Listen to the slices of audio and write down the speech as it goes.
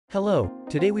Hello,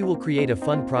 today we will create a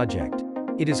fun project.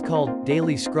 It is called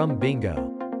Daily Scrum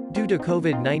Bingo. Due to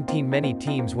COVID-19, many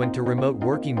teams went to remote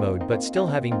working mode but still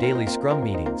having daily Scrum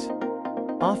meetings.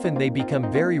 Often they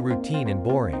become very routine and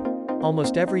boring.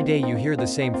 Almost every day you hear the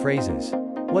same phrases.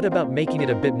 What about making it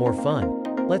a bit more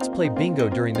fun? Let's play bingo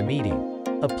during the meeting.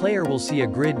 A player will see a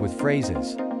grid with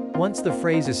phrases. Once the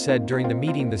phrase is said during the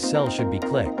meeting, the cell should be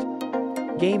clicked.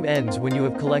 Game ends when you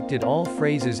have collected all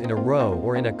phrases in a row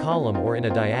or in a column or in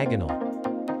a diagonal.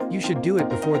 You should do it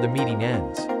before the meeting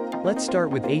ends. Let's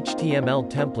start with HTML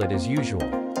template as usual.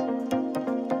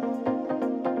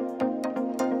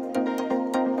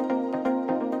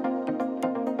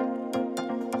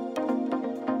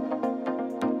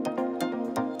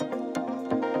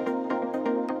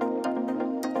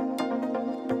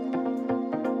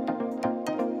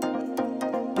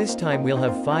 This time we'll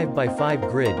have 5x5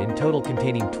 grid in total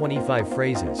containing 25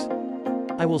 phrases.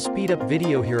 I will speed up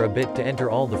video here a bit to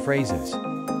enter all the phrases.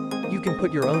 You can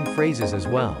put your own phrases as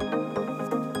well.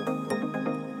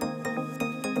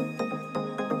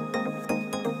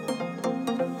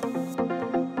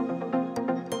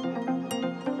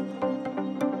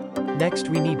 Next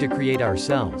we need to create our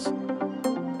cells.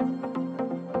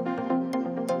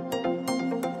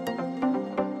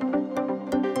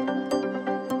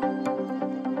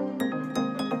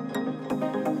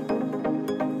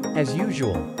 As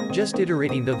usual, just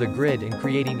iterating the grid and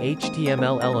creating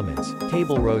HTML elements,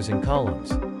 table rows and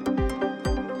columns.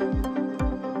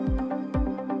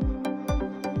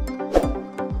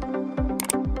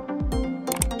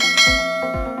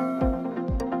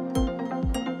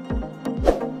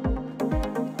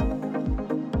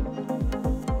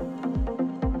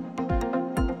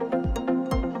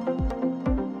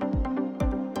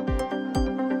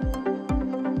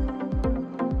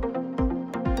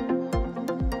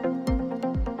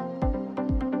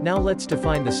 Now let's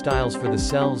define the styles for the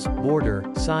cells, border,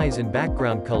 size and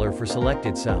background color for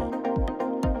selected cell.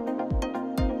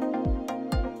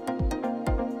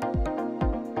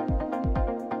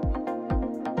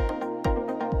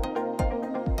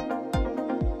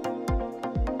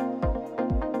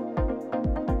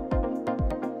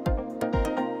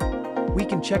 We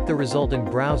can check the result in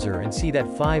browser and see that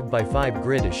 5x5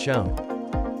 grid is shown.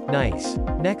 Nice.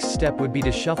 Next step would be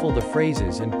to shuffle the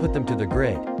phrases and put them to the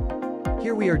grid.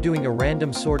 Here we are doing a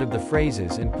random sort of the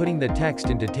phrases and putting the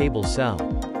text into table cell.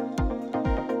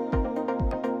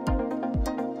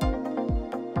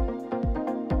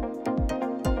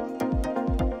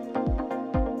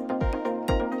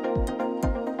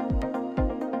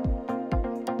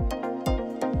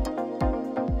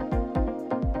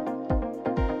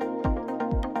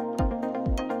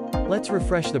 Let's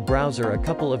refresh the browser a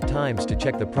couple of times to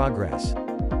check the progress.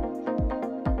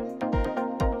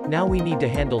 Now we need to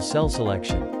handle cell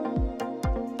selection.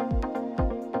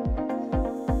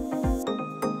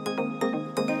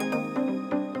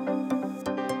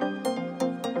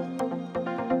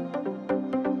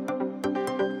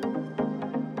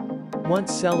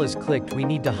 Once cell is clicked, we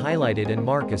need to highlight it and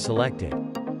mark as selected.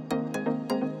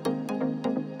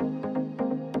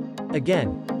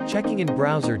 Again, checking in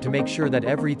browser to make sure that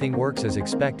everything works as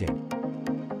expected.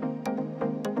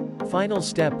 Final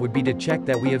step would be to check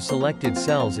that we have selected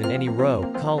cells in any row,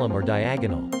 column or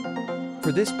diagonal.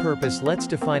 For this purpose, let's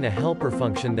define a helper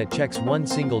function that checks one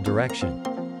single direction.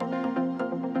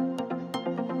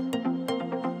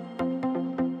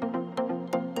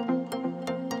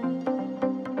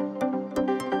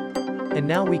 And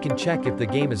now we can check if the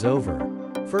game is over.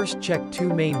 First check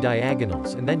two main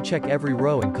diagonals and then check every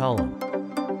row and column.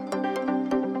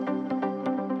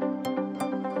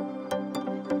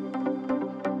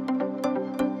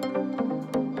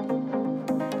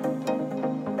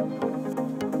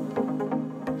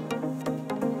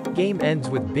 Game ends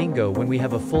with bingo when we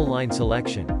have a full line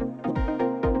selection.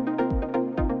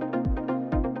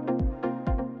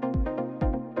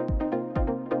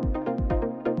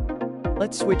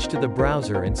 Let's switch to the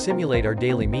browser and simulate our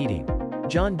daily meeting.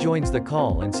 John joins the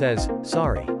call and says,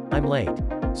 "Sorry, I'm late."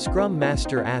 Scrum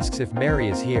Master asks if Mary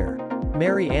is here.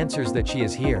 Mary answers that she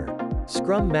is here.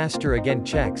 Scrum Master again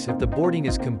checks if the boarding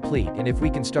is complete and if we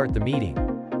can start the meeting.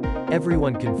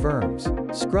 Everyone confirms.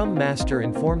 Scrum Master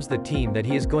informs the team that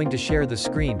he is going to share the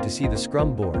screen to see the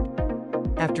Scrum board.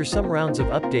 After some rounds of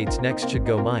updates, next should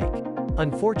go Mike.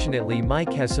 Unfortunately,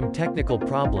 Mike has some technical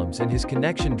problems and his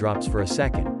connection drops for a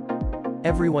second.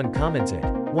 Everyone comments it.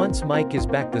 Once Mike is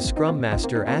back, the Scrum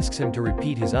Master asks him to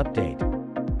repeat his update.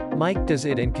 Mike does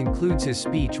it and concludes his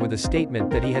speech with a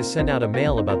statement that he has sent out a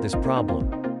mail about this problem.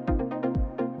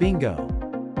 Bingo!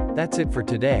 That's it for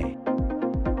today.